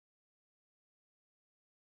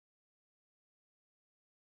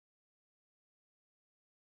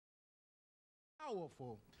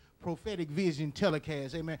Powerful prophetic vision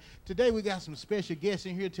telecast. Amen. Today we got some special guests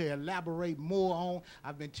in here to elaborate more on.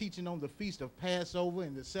 I've been teaching on the Feast of Passover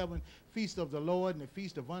and the 7 Feast of the Lord and the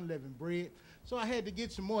Feast of Unleavened Bread. So I had to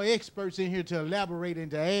get some more experts in here to elaborate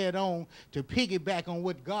and to add on, to piggyback on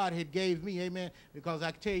what God had gave me, amen, because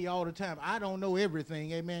I tell you all the time, I don't know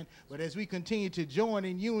everything, amen, but as we continue to join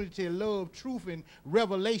in unity, love, truth, and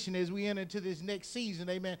revelation as we enter into this next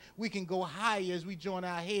season, amen, we can go higher as we join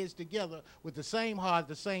our heads together with the same heart,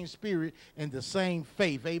 the same spirit, and the same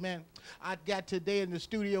faith, amen. I got today in the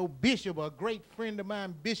studio Bishop, a great friend of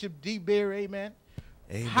mine, Bishop DEBERRY, amen.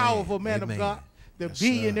 Amen. Powerful man of God. The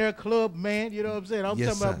billionaire club man, you know what I'm saying? I'm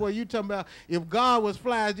talking about, boy, you talking about if God was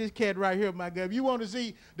fly, this cat right here, my God. If you want to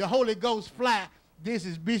see the Holy Ghost fly, this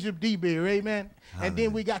is Bishop DEBERRY, amen. Hallelujah. And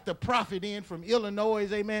then we got the prophet in from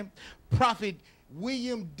Illinois, amen. Prophet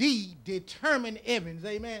William D. Determined Evans,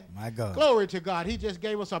 amen. My God. Glory to God. He just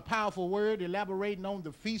gave us a powerful word elaborating on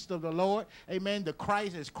the feast of the Lord, amen.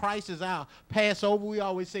 Christ is our Passover. We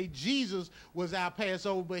always say Jesus was our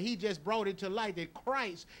Passover, but he just brought it to light that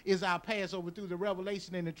Christ is our Passover through the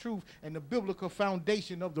revelation and the truth and the biblical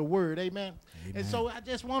foundation of the word, amen. And so I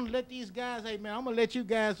just want to let these guys, amen, I'm going to let you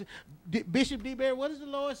guys, Bishop DEBERRY, what is the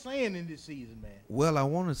Lord saying in this season, man? Well, I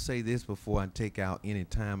want to say this before I take out any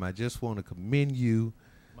time. I just want to commend you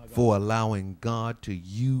for allowing God to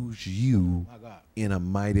use you in a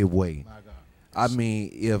mighty way. I mean,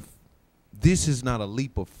 if this is not a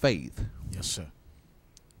leap of faith, yes, sir,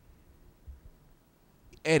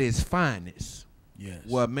 at its finest, yes,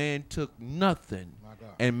 where man took nothing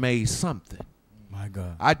and made something. My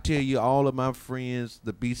God. I tell you, all of my friends,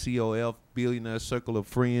 the BCOF, Billionaire Circle of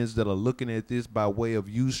Friends that are looking at this by way of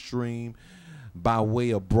Ustream, by way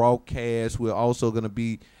of broadcast, we're also going to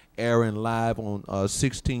be airing live on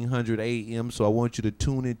 1600 AM. So I want you to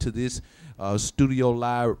tune into this studio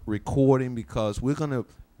live recording because we're going to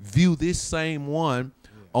view this same one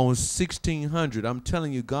on 1600. I'm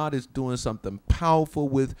telling you, God is doing something powerful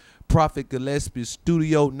with Prophet Gillespie's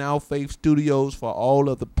studio, Now Faith Studios, for all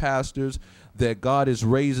of the pastors that God is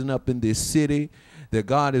raising up in this city, that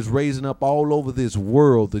God is raising up all over this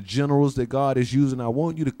world, the generals that God is using. I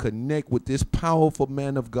want you to connect with this powerful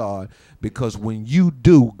man of God because when you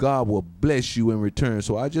do, God will bless you in return.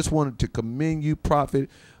 So I just wanted to commend you, Prophet,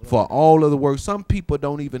 for all of the work. Some people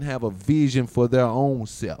don't even have a vision for their own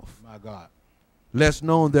self. My God. Let's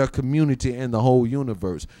know their community and the whole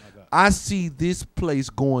universe. I see this place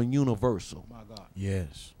going universal. My God.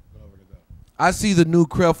 Yes. I see the new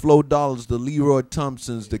Creflo Dollars, the Leroy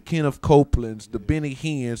Thompsons, the Kenneth Copelands, the Benny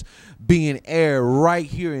Hinn's being aired right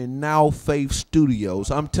here in Now Faith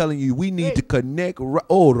Studios. I'm telling you, we need to connect.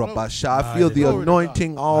 Oh, Rabasha, I feel the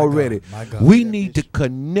anointing already. We need to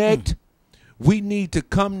connect. We need to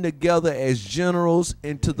come together as generals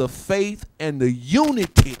into the faith and the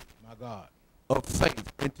unity of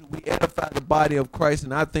faith until we edify the body of Christ.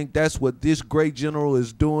 And I think that's what this great general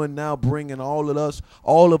is doing now, bringing all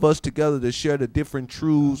of us together to share the different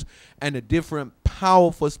truths and the different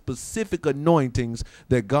powerful specific anointings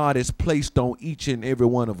that God has placed on each and every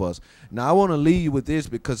one of us. Now I want to leave you with this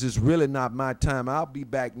because it's really not my time. I'll be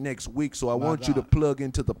back next week, so I want you to plug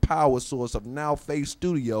into the power source of Now Faith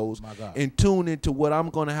Studios and tune into what I'm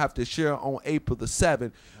going to have to share on April the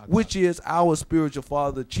 7th, which is our spiritual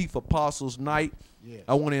father, Chief Apostles Night. Yes.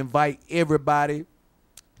 I want to invite everybody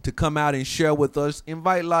to come out and share with us.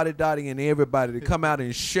 Invite Lottie Dottie and everybody to come out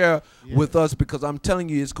and share with us because I'm telling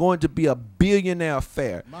you, it's going to be a billionaire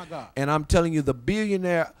affair. My God. And I'm telling you, the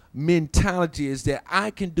billionaire mentality is that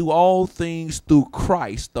I can do all things through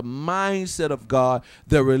Christ, the mindset of God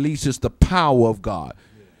that releases the power of God.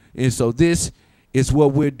 Yeah. And so this is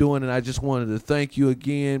what we're doing, and I just wanted to thank you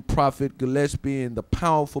again, Prophet Gillespie, and the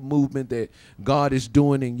powerful movement that God is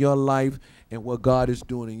doing in your life and what God is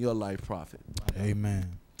doing in your life, Prophet.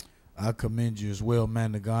 Amen. I commend you as well,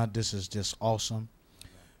 man of God. This is just awesome.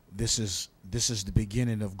 This is the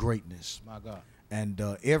beginning of greatness. My God. And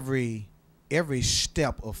every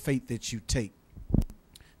step of faith that you take,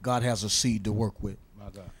 God has a seed to work with. My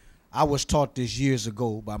God. I was taught this years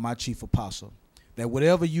ago by my chief apostle that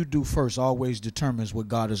whatever you do first always determines what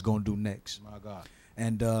God is going to do next. My God.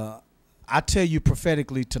 And I tell you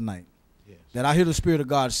prophetically tonight that I hear the Spirit of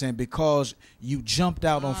God saying, because you jumped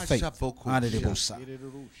out on faith,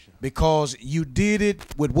 because you did it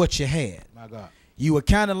with what you had. My God. You were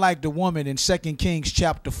kind of like the woman in 2 Kings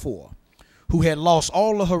chapter 4 who had lost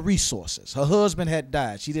all of her resources. Her husband had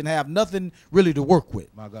died. She didn't have nothing really to work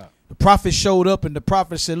with. My God. The prophet showed up and the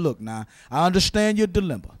prophet said, look, now, I understand your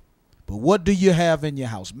dilemma. But what do you have in your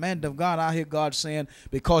house? Man of God, I hear God saying,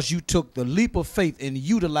 because you took the leap of faith and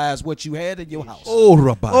utilized what you had in your house. Oh,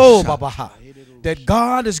 Rabbi. Oh, Baba. that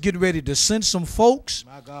God is getting ready to send some folks.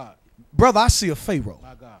 My God. Brother, I see a Pharaoh.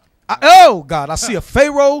 My God. I see a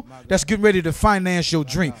Pharaoh that's getting ready to finance your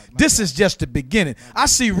dream. This is just the beginning. I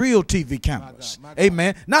see real TV cameras.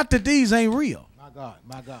 Amen. Not that these ain't real. My God.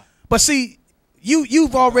 My God. But see,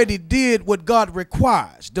 you've already did what God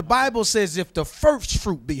requires. The Bible says if the first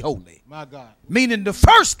fruit be holy. My God. Meaning the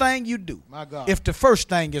first thing you do. My God. If the first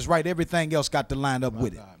thing is right, everything else got to line up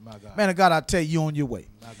with it. My God. Man of God, I tell you, on your way.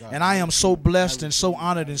 And I am so blessed and so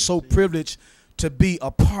honored and so privileged to be a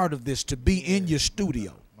part of this, to be in your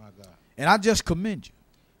studio. My God. And I just commend you.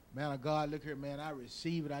 Man of God, look here, man. I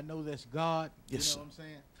receive it. I know that's God. Yes, you know what I'm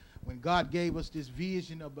saying? When God gave us this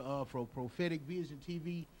vision of for Prophetic Vision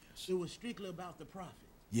TV, it was strictly about the prophet.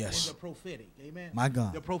 Yes. And the prophetic. Amen. My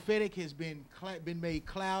God. The prophetic has been made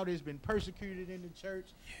clouded, has been persecuted in the church.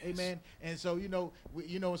 Yes. Amen. And so, you know,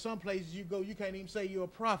 in some places you go, you can't even say you're a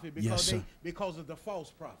prophet because because of the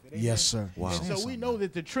false prophet. Amen? Yes, sir. Wow. And so we know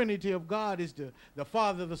that the Trinity of God is the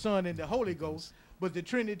Father, the Son, and the Holy Ghost. But the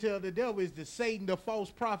Trinity of the devil is the Satan, the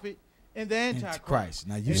false prophet, and the Antichrist.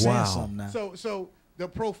 Now you saying something now. So the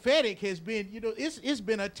prophetic has been, it's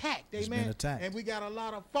been attacked. Amen. It's been attacked. And we got a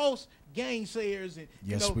lot of false gainsayers, and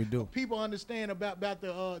we do. People understand about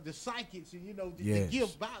the psychics and the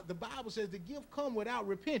gift. The Bible says the gift come without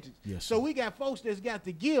repentance. Yes, so we got folks that's got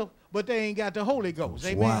the gift, but they ain't got the Holy Ghost.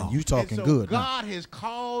 Amen. Wow, you talking so good. God has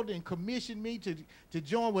called and commissioned me to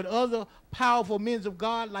join with other powerful men of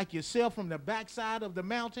God like yourself from the backside of the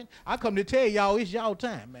mountain. I come to tell y'all it's y'all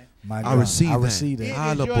time, man. I receive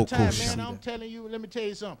that. It's your time, man. I'm telling you. Let me tell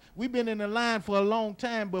you something. We've been in the line for a long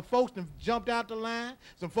time, but folks have jumped out the line.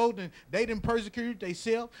 Some folks they didn't persecute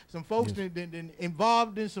themselves. Some folks done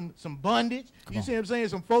involved in some bondage. You see what I'm saying?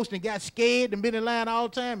 Some folks done got scared and been in line all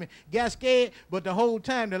the time and got scared, but the whole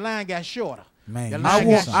time the line got shorter. Man,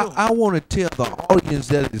 I want to tell the audience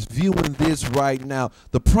that is viewing this right now,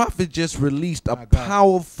 the prophet just released a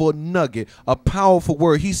powerful nugget, a powerful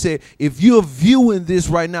word. He said, if you're viewing this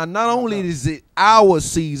right now, not only is it our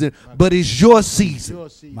season, but it's your season.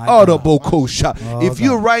 If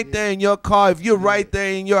you're right there in your car, if you're right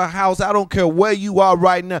there in your house, I don't care where you are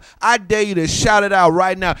right now, I dare you to shout it out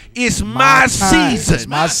right now. It's my season. It's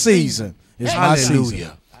my season. It's my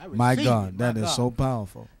season. My God, that is so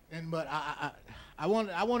powerful. But I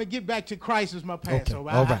want to get back to Christ as my pastor.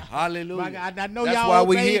 Okay. All right. Hallelujah. I know y'all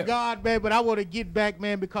obey God, man, but I want to get back,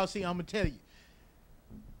 man, because see, I'm gonna tell you,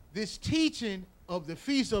 this teaching of the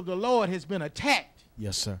feast of the Lord has been attacked.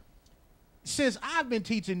 Yes, sir. Since I've been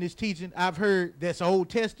teaching this teaching, I've heard that's Old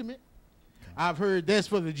Testament. Okay. I've heard that's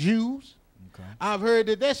for the Jews. Okay. I've heard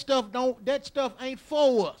that stuff ain't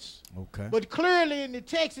for us. Okay. But clearly in the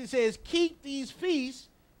text it says, keep these feasts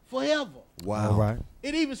forever. Wow. All right.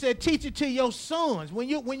 It even said, teach it to your sons. When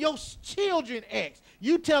your children ask,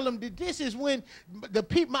 you tell them that this is when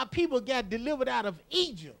my people got delivered out of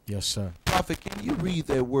Egypt. Yes, sir. Prophet, can you read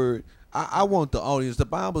that word? I want the audience. The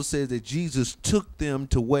Bible says that Jesus took them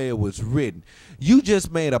to where it was written. You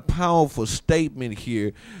just made a powerful statement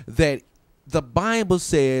here that the Bible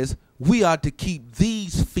says we are to keep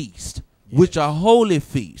these feasts, which are holy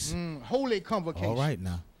feasts. Holy convocation. All right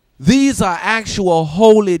now. These are actual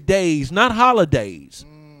holy days, not holidays,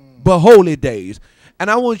 but holy days.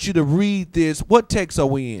 And I want you to read this. What text are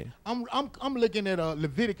we in? I'm looking at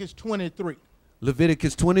Leviticus 23.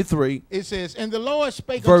 Leviticus 23. It says, and the Lord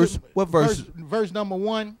spake verse, unto... What verse? Verse number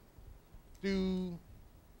 1 through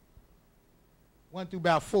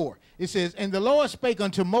about 4. It says, and the Lord spake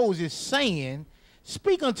unto Moses, saying,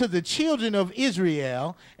 speak unto the children of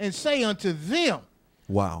Israel, and say unto them,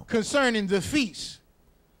 concerning the feast.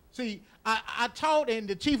 See, I taught, and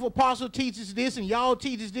the chief apostle teaches this, and y'all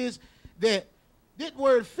teaches this, that this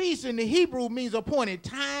word feast in the Hebrew means appointed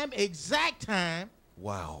time, exact time.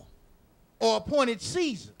 Wow. Or appointed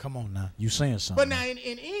season. Come on now. You saying something. But now in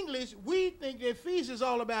English, we think that feast is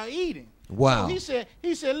all about eating. Wow. So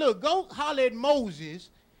he said, look, go holler at Moses,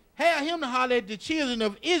 have him to holler at the children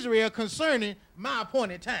of Israel concerning my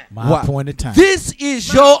appointed time. My appointed time. This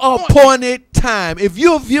is your appointed time. If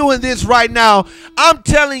you're viewing this right now, I'm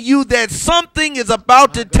telling you that something is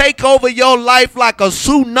about to take over your life like a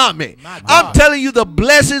tsunami. I'm telling you the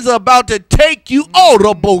blessings are about to take you take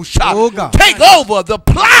over. The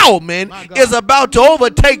plowman is about to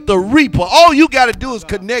overtake the reaper. All you got to do is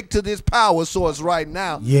connect to this power source right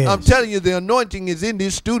now. Yes. I'm telling you the anointing is in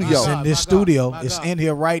this studio. It's in this studio. It's in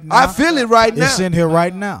here right now. I feel it right now. It's in here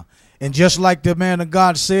right now. And just like the man of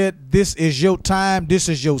God said, this is your time. This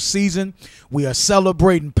is your season. We are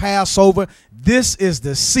celebrating Passover. This is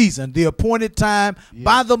the season, the appointed time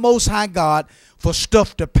by the Most High God for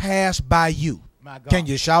stuff to pass by you. Can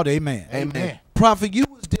you shout amen? Amen. Prophet, you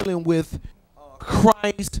was dealing with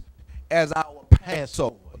Christ as our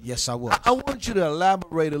Passover. Yes, I will. I want you to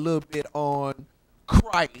elaborate a little bit on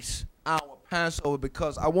Christ, our Passover,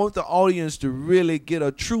 because I want the audience to really get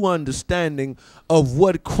a true understanding of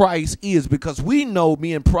what Christ is, because we know,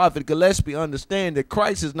 me and Prophet Gillespie understand that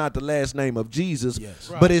Christ is not the last name of Jesus,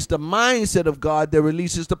 yes, but it's the mindset of God that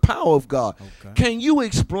releases the power of God. Okay. Can you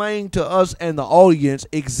explain to us and the audience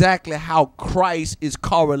exactly how Christ is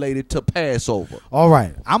correlated to Passover? All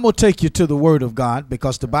right. I'm going to take you to the word of God,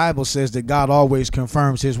 because the Bible says that God always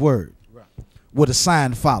confirms his word with a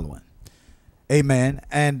sign following. Amen.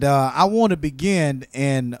 And I want to begin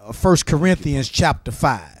in 1 Corinthians chapter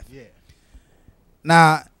 5. Yeah.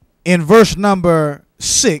 Now, in verse number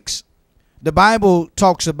 6, the Bible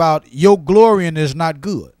talks about your glorying is not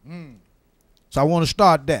good. So I want to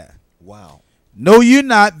start there. Wow. Know you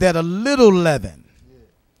not that a little leaven,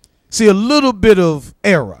 see, a little bit of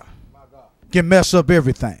error can mess up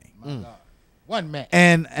everything. One man.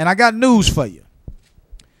 And I got news for you.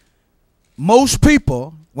 Most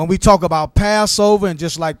people, when we talk about Passover, and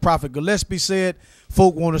just like Prophet Gillespie said,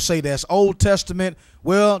 folk want to say that's Old Testament.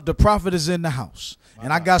 Well, the prophet is in the house.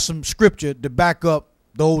 And I got some scripture to back up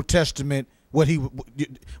the Old Testament, what he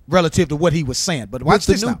relative to what he was saying. But watch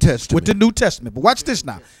this now. With the New Testament. But watch this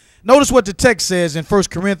now. Notice what the text says in 1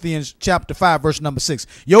 Corinthians chapter 5, verse number 6.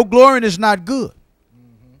 Your glorying is not good.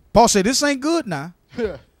 Paul said, this ain't good now.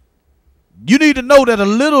 You need to know that a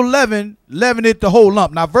little leaven it the whole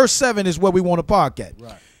lump. Now, verse 7 is where we want to park at.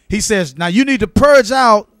 Right. He says, now you need to purge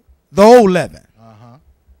out the old leaven. All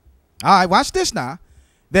right, watch this now.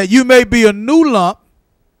 That you may be a new lump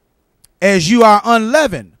as you are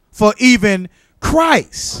unleavened for even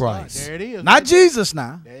Christ. There it is. Not Jesus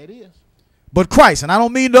now. There it is. But Christ. And I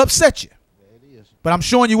don't mean to upset you. There it is. But I'm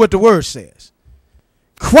showing you what the word says.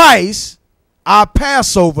 Christ, our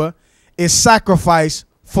Passover, is sacrificed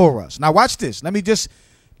for us. Now watch this. Let me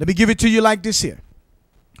give it to you like this here.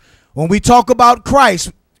 When we talk about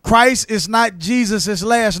Christ, Christ is not Jesus'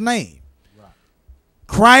 last name. Right.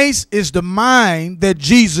 Christ is the mind that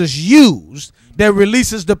Jesus used that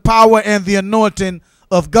releases the power and the anointing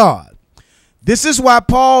of God. This is why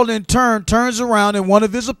Paul in turn turns around in one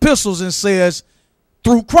of his epistles and says,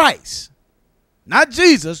 through Christ, not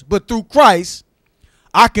Jesus, but through Christ,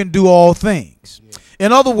 I can do all things. Yeah.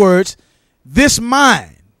 In other words, this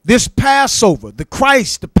mind, this Passover, the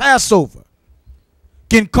Christ, the Passover,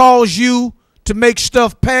 can cause you to make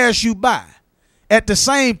stuff pass you by. At the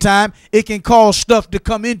same time, it can cause stuff to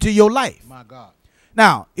come into your life. My God.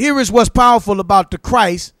 Now, here is what's powerful about the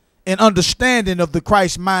Christ and understanding of the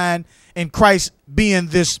Christ mind and Christ being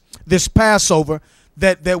this Passover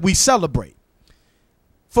that we celebrate.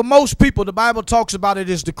 For most people, the Bible talks about it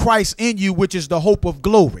as the Christ in you, which is the hope of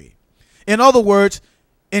glory. In other words,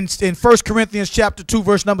 in 1 Corinthians chapter 2,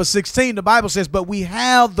 verse number 16, the Bible says, but we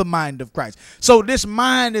have the mind of Christ. So this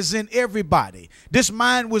mind is in everybody. This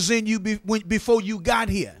mind was in you before you got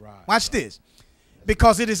here. Right. Watch this.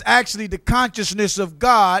 Because it is actually the consciousness of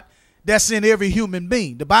God that's in every human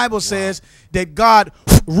being. The Bible says that God,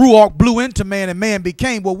 Ruach, blew into man and man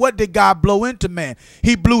became. Well, what did God blow into man?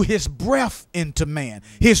 He blew his breath into man,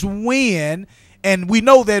 his wind. And we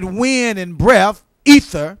know that wind and breath,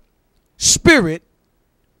 ether, spirit,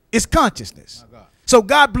 is consciousness. So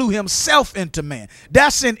God blew himself into man.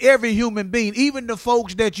 That's in every human being, even the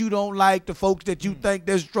folks that you don't like, the folks that you think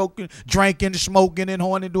they're stroking, drinking, smoking, and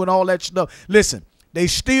horning, doing all that stuff. Listen, they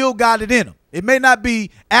still got it in them. It may not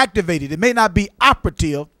be activated. It may not be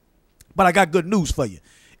operative, but I got good news for you.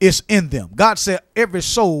 It's in them. God said every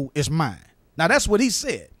soul is mine. Now, that's what he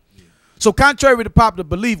said. Yeah. So contrary to popular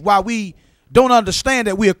belief, while we don't understand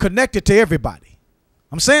that we are connected to everybody,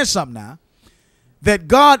 I'm saying something now, that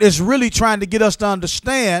God is really trying to get us to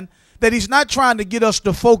understand that he's not trying to get us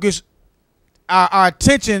to focus our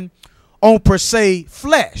attention on per se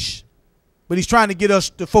flesh, but he's trying to get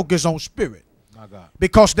us to focus on spirit. My God.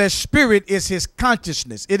 Because that spirit is his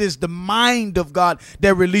consciousness. It is the mind of God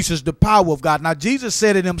that releases the power of God. Now, Jesus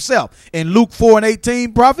said it himself in Luke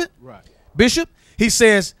 4:18, prophet, right. Bishop, he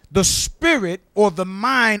says, the spirit or the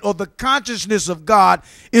mind or the consciousness of God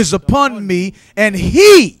is upon me, and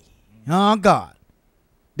he, God,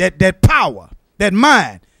 that power, that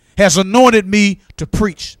mind has anointed me to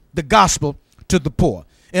preach the gospel to the poor.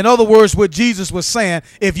 In other words, what Jesus was saying,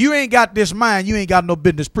 if you ain't got this mind, you ain't got no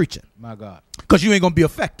business preaching. My God. Because you ain't going to be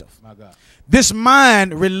effective. My God. This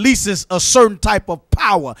mind releases a certain type of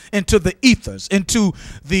power into the ethers, into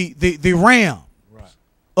the realm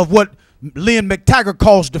of what Lynn McTaggart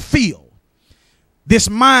calls the field. This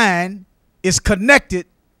mind is connected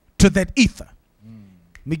to that ether.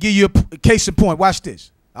 Let me give you a case in point. Watch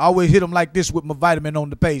this. I always hit them like this with my vitamin on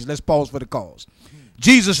the page. Let's pause for the cause.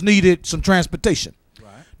 Jesus needed some transportation.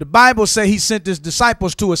 Right. The Bible says he sent his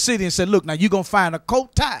disciples to a city and said, look, now you're going to find a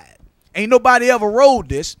coat tied. Ain't nobody ever rode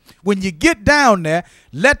this. When you get down there,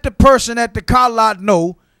 let the person at the car lot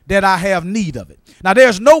know that I have need of it. Now,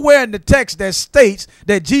 there's nowhere in the text that states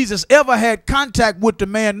that Jesus ever had contact with the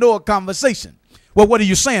man nor a conversation. Well, what are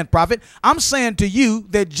you saying, prophet? I'm saying to you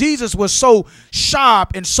that Jesus was so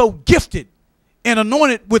sharp and so gifted and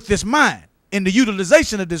anointed with this mind, in the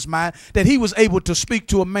utilization of this mind, that he was able to speak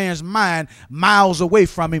to a man's mind miles away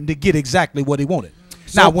from him to get exactly what he wanted.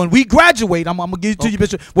 So, now, when we graduate, I'm going to give it to you,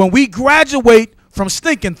 Bishop. When we graduate from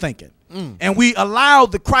stinking thinking, and we allow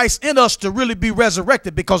the Christ in us to really be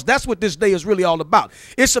resurrected, because that's what this day is really all about.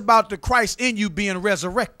 It's about the Christ in you being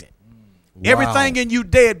resurrected. Wow. Everything in you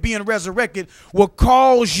dead being resurrected will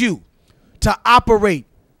cause you to operate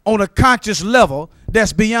on a conscious level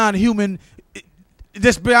that's beyond human,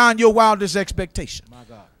 that's beyond your wildest expectation. My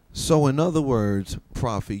God. So in other words,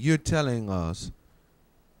 prophet, you're telling us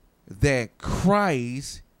that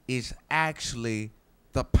Christ is actually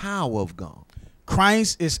the power of God.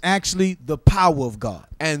 Christ is actually the power of God.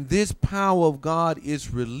 And this power of God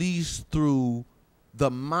is released through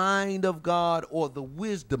the mind of God or the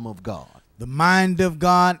wisdom of God. The mind of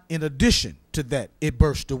God, in addition to that, it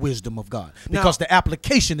bursts the wisdom of God. Because now, the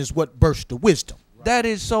application is what bursts the wisdom. That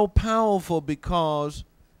is so powerful, because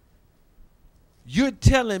you're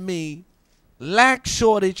telling me lack,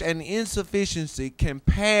 shortage, and insufficiency can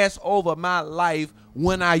pass over my life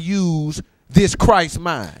when I use this Christ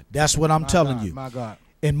mind. That's what I'm telling you. My God.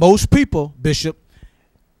 And most people, Bishop,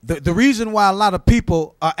 the reason why a lot of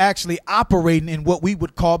people are actually operating in what we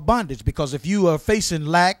would call bondage, because if you are facing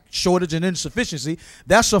lack, shortage, and insufficiency,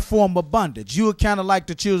 that's a form of bondage. You are kind of like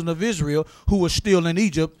the children of Israel who were still in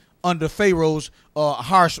Egypt under Pharaoh's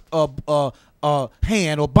harsh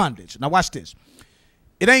hand or bondage. Now watch this.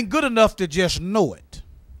 It ain't good enough to just know it.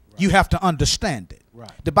 Right. You have to understand it.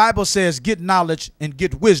 Right. The Bible says get knowledge and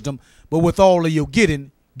get wisdom, but with all of your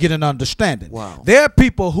getting, get an understanding. Wow. There are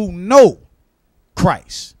people who know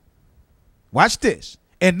Christ, watch this,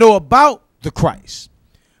 and know about the Christ,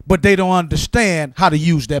 but they don't understand how to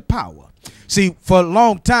use that power. See, for a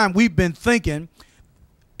long time, we've been thinking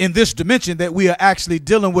in this dimension that we are actually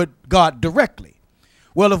dealing with God directly.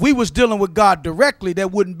 Well, if we was dealing with God directly, there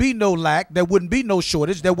wouldn't be no lack, there wouldn't be no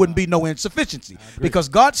shortage, there wouldn't be no insufficiency. Because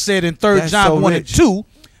God said in 3 John 1 and 2,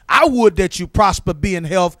 I would that you prosper, be in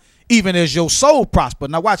health, even as your soul prosper.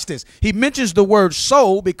 Now watch this. He mentions the word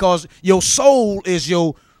soul because your soul is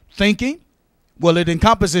your thinking. Well, it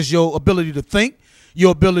encompasses your ability to think,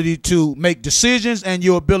 your ability to make decisions, and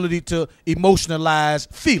your ability to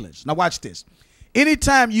emotionalize feelings. Now watch this.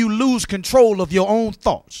 Anytime you lose control of your own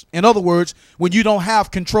thoughts, in other words, when you don't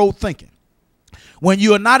have controlled thinking, when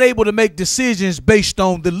you are not able to make decisions based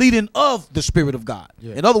on the leading of the Spirit of God.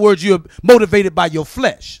 Yeah. In other words, you're motivated by your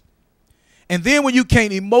flesh. And then when you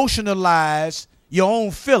can't emotionalize your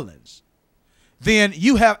own feelings, then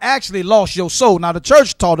you have actually lost your soul. Now, the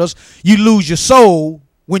church taught us you lose your soul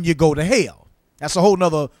when you go to hell. That's a whole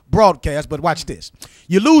nother broadcast, but watch this.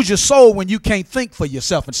 You lose your soul when you can't think for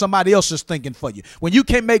yourself and somebody else is thinking for you. When you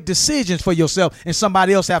can't make decisions for yourself and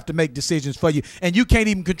somebody else have to make decisions for you. And you can't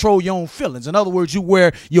even control your own feelings. In other words, you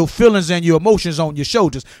wear your feelings and your emotions on your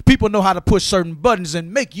shoulders. People know how to push certain buttons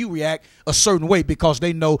and make you react a certain way because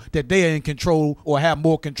they know that they are in control or have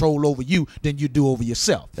more control over you than you do over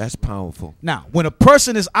yourself. That's powerful. Now, when a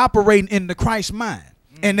person is operating in the Christ mind,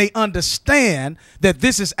 and they understand that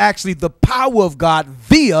this is actually the power of God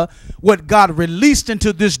via what God released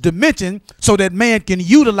into this dimension so that man can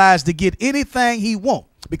utilize to get anything he wants.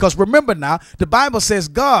 Because remember now, the Bible says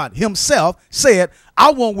God himself said,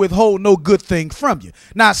 I won't withhold no good thing from you.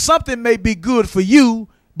 Now, something may be good for you,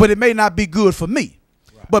 but it may not be good for me.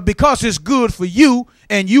 Right. But because it's good for you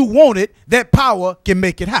and you want it, that power can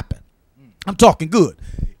make it happen. I'm talking good.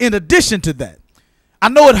 In addition to that, I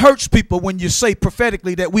know it hurts people when you say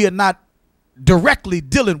prophetically that we are not directly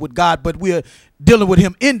dealing with God, but we are dealing with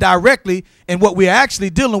him indirectly. And what we are actually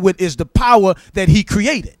dealing with is the power that he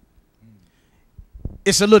created.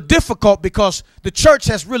 It's a little difficult because the church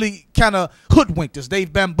has really kind of hoodwinked us.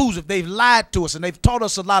 They've bamboozled, they've lied to us, and they've taught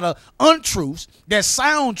us a lot of untruths that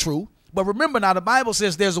sound true. But remember now, the Bible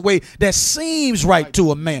says there's a way that seems right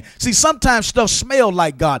to a man. See, sometimes stuff smell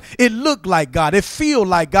like God. It look like God. It feel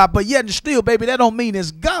like God. But yet and still, baby, that don't mean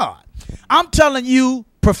it's God. I'm telling you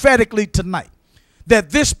prophetically tonight that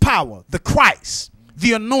this power, the Christ,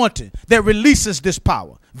 the anointing that releases this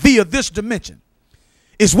power via this dimension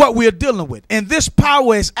is what we are dealing with. And this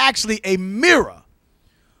power is actually a mirror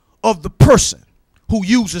of the person who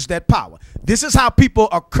uses that power. This is how people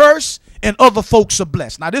are cursed and other folks are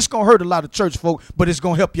blessed. Now, this is going to hurt a lot of church folk, but it's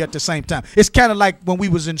going to help you at the same time. It's kind of like when we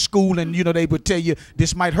was in school and, you know, they would tell you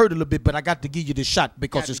this might hurt a little bit, but I got to give you this shot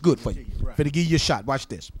because it's good for you. Right. For to give you a shot. Watch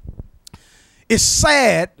this. It's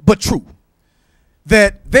sad but true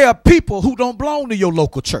that there are people who don't belong to your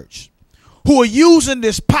local church who are using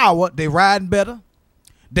this power. They riding better.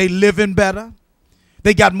 They living better.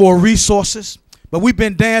 They got more resources. But we've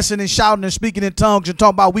been dancing and shouting and speaking in tongues and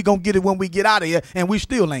talking about we going to get it when we get out of here, and we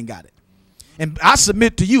still ain't got it. And I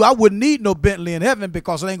submit to you, I wouldn't need no Bentley in heaven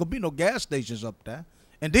because there ain't going to be no gas stations up there.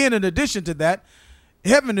 And then in addition to that,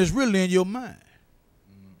 heaven is really in your mind.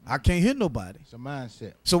 I can't hear nobody. It's a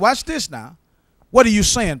mindset. So watch this now. What are you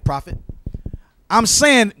saying, prophet? I'm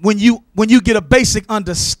saying when you get a basic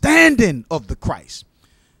understanding of the Christ,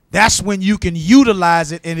 that's when you can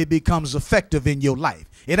utilize it and it becomes effective in your life.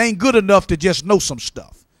 It ain't good enough to just know some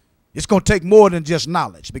stuff. It's going to take more than just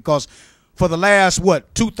knowledge, because for the last,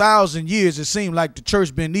 2,000 years, it seemed like the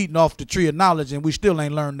church been eating off the tree of knowledge and we still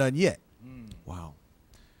ain't learned nothing yet. Wow.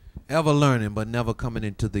 Ever learning but never coming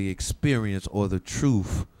into the experience or the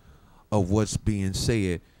truth of what's being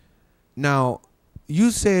said. Now,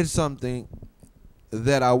 you said something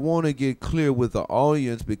that I want to get clear with the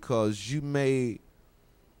audience, because you made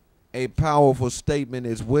a powerful statement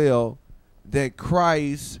as well, that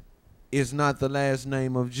Christ is not the last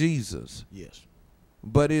name of Jesus. Yes.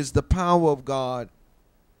 But is the power of God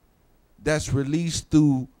that's released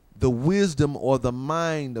through the wisdom or the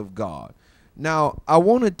mind of God. Now, I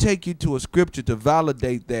want to take you to a scripture to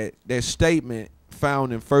validate that statement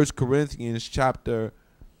found in 1 Corinthians chapter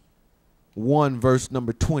 1, verse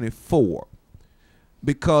number 24.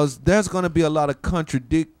 Because there's going to be a lot of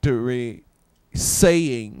contradictory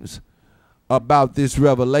sayings about this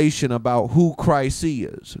revelation about who Christ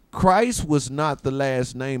is. Christ was not the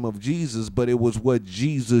last name of Jesus, but it was what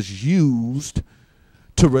Jesus used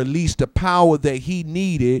to release the power that he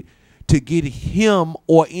needed to get him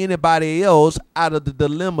or anybody else out of the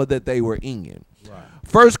dilemma that they were in. Right.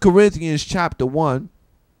 1 Corinthians chapter 1,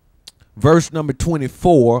 verse number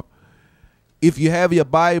 24. If you have your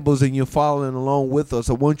Bibles and you're following along with us,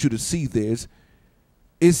 I want you to see this.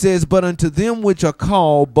 It says, but unto them which are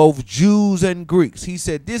called, both Jews and Greeks. He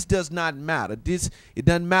said, this does not matter. It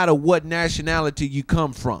doesn't matter what nationality you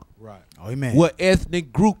come from. Right. Oh, amen. What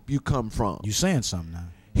ethnic group you come from. You saying something now.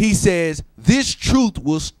 He says, this truth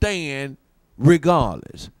will stand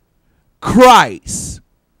regardless. Christ.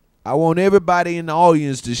 I want everybody in the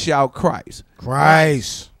audience to shout Christ.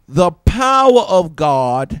 Christ. The power of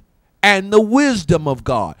God and the wisdom of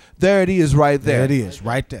God. There it is right there. There it is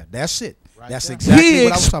right there. That's it. That's exactly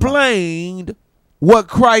what I was talking about. He explained what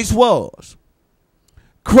Christ was.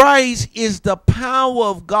 Christ is the power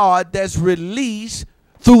of God that's released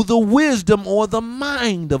through the wisdom or the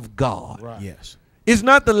mind of God. Right. Yes. It's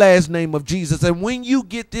not the last name of Jesus. And when you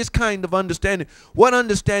get this kind of understanding, what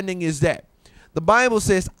understanding is that? The Bible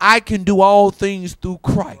says, I can do all things through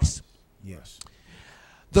Christ. Yes.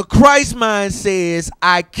 The Christ mind says,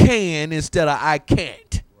 I can instead of I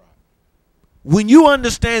can't. When you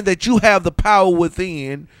understand that you have the power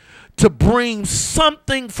within to bring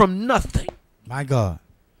something from nothing. My God.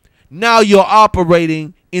 Now you're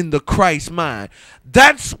operating in the Christ mind.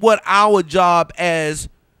 That's what our job as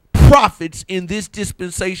prophets in this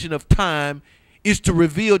dispensation of time is, to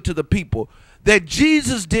reveal to the people that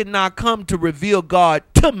Jesus did not come to reveal God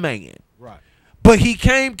to man. Right. But he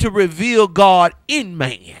came to reveal God in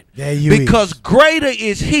man. Because greater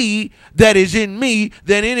is he that is in me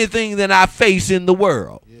than anything that I face in the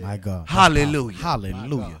world. Yeah. My God. Hallelujah.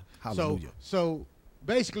 Hallelujah. Hallelujah. So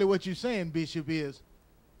basically what you're saying, Bishop, is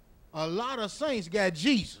a lot of saints got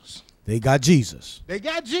Jesus. They got Jesus. They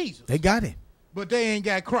got Jesus. They got him. But they ain't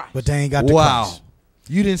got Christ. But they ain't got the Christ.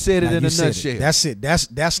 You didn't say it in a nutshell. That's it.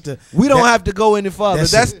 That's the. We don't have to go any further.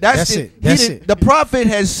 That's it. That's it. The prophet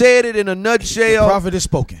has said it in a nutshell. The prophet has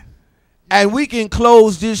spoken. And we can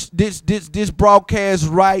close this broadcast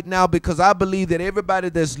right now, because I believe that everybody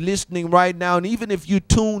that's listening right now, and even if you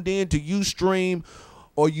tuned in to Ustream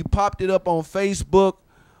or you popped it up on Facebook,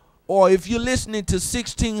 or if you're listening to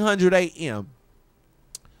 1600 AM,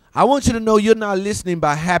 I want you to know you're not listening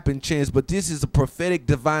by happen chance, but this is a prophetic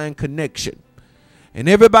divine connection. And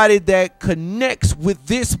everybody that connects with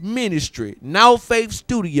this ministry, Now Faith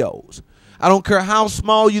Studios, I don't care how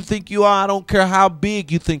small you think you are, I don't care how big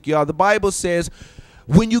you think you are. The Bible says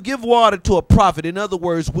when you give water to a prophet, in other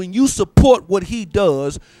words, when you support what he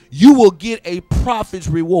does, you will get a prophet's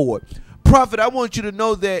reward. Prophet, I want you to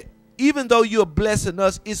know that even though you're blessing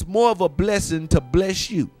us, it's more of a blessing to bless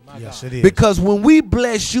you. Yes, it is. Because when we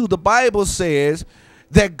bless you, the Bible says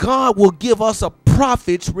that God will give us a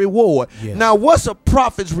prophet's reward. Yes. Now, what's a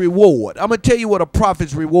prophet's reward? I'm going to tell you what a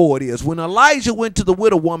prophet's reward is. When Elijah went to the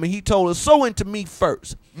widow woman, he told her, sow into me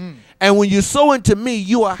first. And when you sow into me,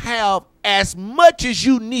 you will have as much as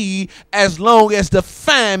you need as long as the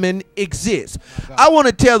famine exists. I want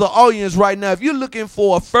to tell the audience right now, if you're looking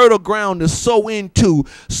for a fertile ground to sow into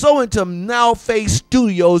Now Faith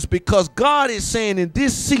Studios, because God is saying in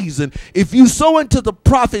this season, if you sow into the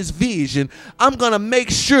prophet's vision, I'm going to make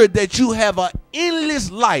sure that you have an endless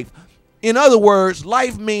life. In other words,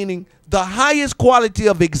 life meaning the highest quality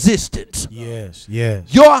of existence. Yes,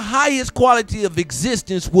 yes. Your highest quality of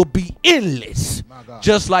existence will be endless,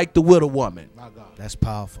 just like the widow woman. My God. That's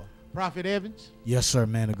powerful. Prophet Evans? Yes, sir,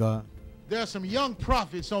 man of God. There are some young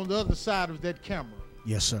prophets on the other side of that camera.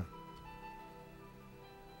 Yes, sir.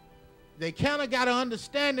 They kind of got an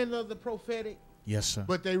understanding of the prophetic. Yes, sir.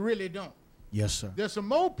 But they really don't. Yes, sir. There's some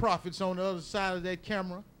more prophets on the other side of that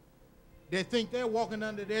camera. They think they're walking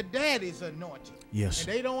under their daddy's anointing. Yes.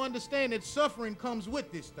 And they don't understand that suffering comes with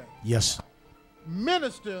this thing. Yes.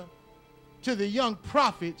 Minister to the young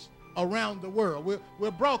prophets around the world.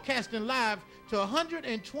 We're broadcasting live to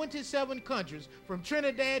 127 countries, from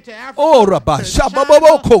Trinidad to Africa. To China. We're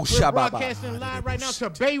broadcasting live right now to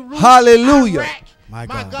Beirut. Hallelujah. Iraq. My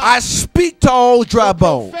God. I speak to all dry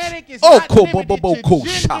bones. I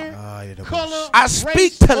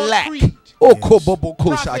speak to lack.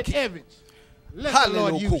 Prophet Evans. Let the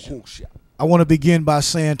Lord use you. I want to begin by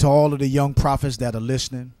saying to all of the young prophets that are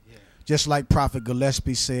listening, just like Prophet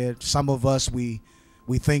Gillespie said, some of us, we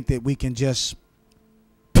think that we can just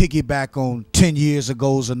piggyback on 10 years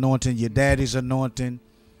ago's anointing, your daddy's anointing,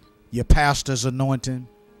 your pastor's anointing.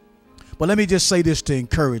 But let me just say this to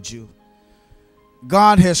encourage you.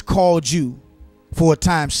 God has called you for a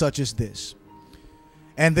time such as this.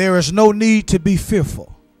 And there is no need to be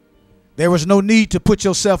fearful. There is no need to put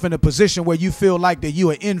yourself in a position where you feel like that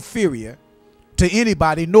you are inferior to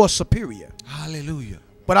anybody nor superior. Hallelujah.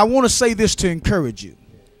 But I want to say this to encourage you,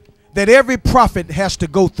 that every prophet has to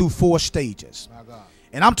go through 4 stages.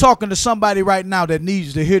 And I'm talking to somebody right now that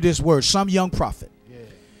needs to hear this word, some young prophet.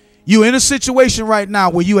 You're in a situation right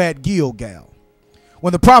now where you at Gilgal,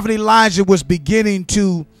 when the prophet Elijah was beginning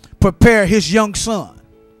to prepare his young son,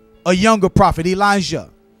 a younger prophet, Elijah.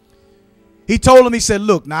 He told him, he said,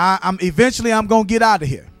 look, now eventually I'm going to get out of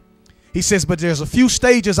here. He says, but there's a few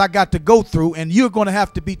stages I got to go through, and you're going to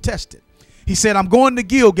have to be tested. He said, I'm going to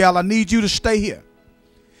Gilgal. I need you to stay here.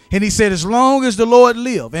 And he said, as long as the Lord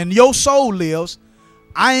lives and your soul lives,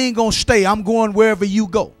 I ain't going to stay. I'm going wherever you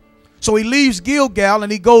go. So he leaves Gilgal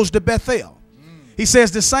and he goes to Bethel. He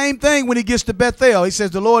says the same thing when he gets to Bethel. He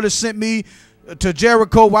says, the Lord has sent me to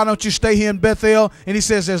Jericho. Why don't you stay here in Bethel? And he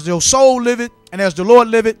says, as your soul liveth and as the Lord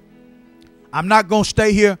liveth, I'm not going to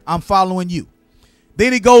stay here. I'm following you.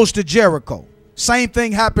 Then he goes to Jericho. Same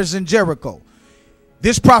thing happens in Jericho.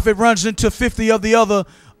 This prophet runs into 50 of the other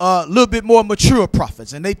little bit more mature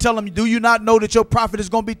prophets. And they tell him, do you not know that your prophet is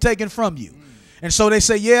going to be taken from you? And so they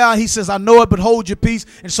say, yeah. He says, I know it, but hold your peace.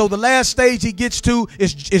 And so the last stage he gets to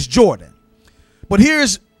is Jordan. But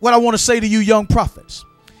here's what I want to say to you young prophets.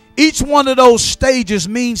 Each one of those stages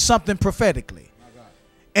means something prophetically.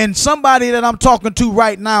 And somebody that I'm talking to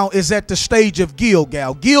right now is at the stage of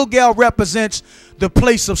Gilgal. Gilgal represents the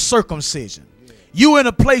place of circumcision. You in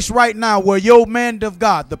a place right now where your man of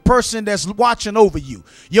God, the person that's watching over you,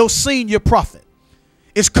 your senior prophet,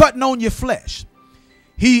 is cutting on your flesh.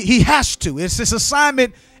 He has to. It's his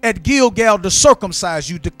assignment at Gilgal to circumcise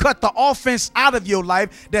you, to cut the offense out of your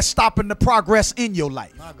life that's stopping the progress in your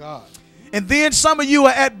life. My God. And then some of you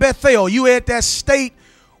are at Bethel. You are at that state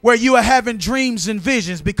where you are having dreams and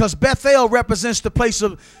visions, because Bethel represents the place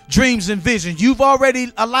of dreams and visions. You've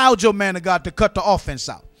already allowed your man of God to cut the offense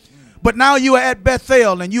out. But now you are at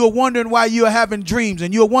Bethel and you are wondering why you are having dreams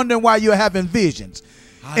and you are wondering why you are having visions.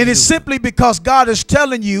 And it's simply because God is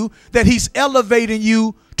telling you that he's elevating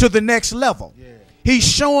you to the next level. He's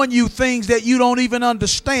showing you things that you don't even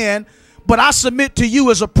understand. But I submit to you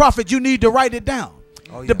as a prophet, you need to write it down.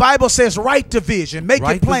 The Bible says write the vision, make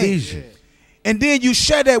it plain. And then you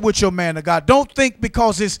share that with your man of God. Don't think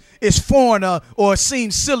because it's foreign or it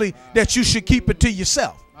seems silly that you should keep it to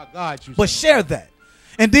yourself. But share that.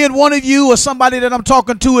 And then one of you or somebody that I'm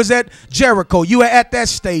talking to is at Jericho. You are at that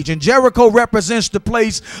stage. And Jericho represents the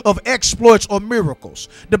place of exploits or miracles.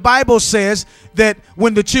 The Bible says that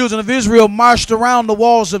when the children of Israel marched around the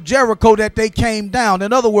walls of Jericho, that they came down.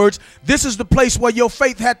 In other words, this is the place where your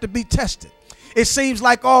faith had to be tested. It seems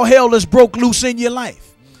like all hell is broke loose in your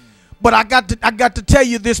life. But I got to tell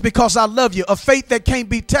you this because I love you. A faith that can't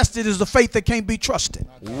be tested is a faith that can't be trusted.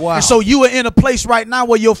 Wow. And so you are in a place right now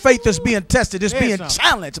where your faith is being tested. It's being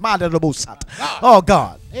challenged. Oh,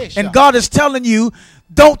 God. And God is telling you,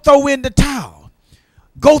 don't throw in the towel.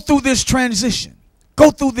 Go through this transition. Go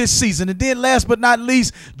through this season. And then last but not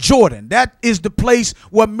least, Jordan. That is the place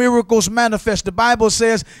where miracles manifest. The Bible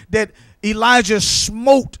says that Elijah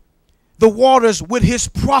smote the waters with his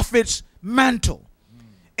prophet's mantle.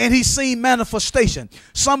 And he's seen manifestation.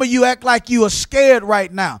 Some of you act like you are scared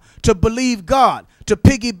right now to believe God, to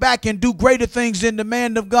piggyback and do greater things than the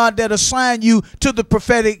man of God that assigned you to the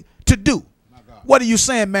prophetic to do. What are you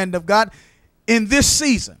saying, man of God? In this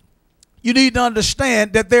season, you need to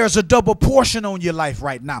understand that there's a double portion on your life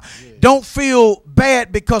right now. Yeah. Don't feel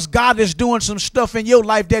bad because God is doing some stuff in your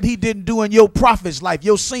life that he didn't do in your prophet's life,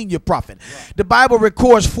 your senior prophet. Right. The Bible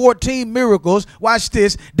records 14 miracles, watch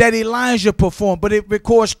this, that Elijah performed, but it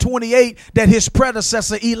records 28 that his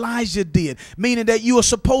predecessor Elijah did, meaning that you are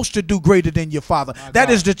supposed to do greater than your father.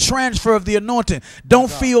 That is the transfer of the anointing.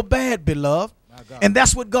 Don't feel bad, beloved. And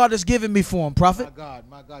that's what God has given me for him, prophet.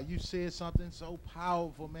 My God, you said something so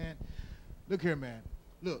powerful, man. Look here, man.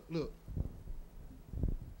 Look.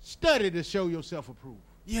 Study to show yourself approved.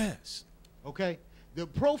 Yes. Okay? The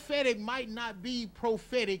prophetic might not be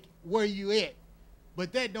prophetic where you at,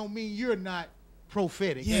 but that don't mean you're not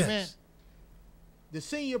prophetic. Yes. Amen. The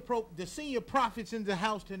senior prophets in the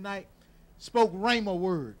house tonight spoke rhema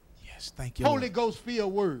word. Yes, thank you. Holy Ghost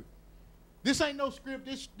filled word. This ain't no script.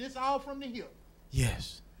 This all from the hip.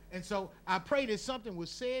 Yes. And so I pray that something was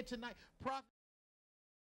said tonight.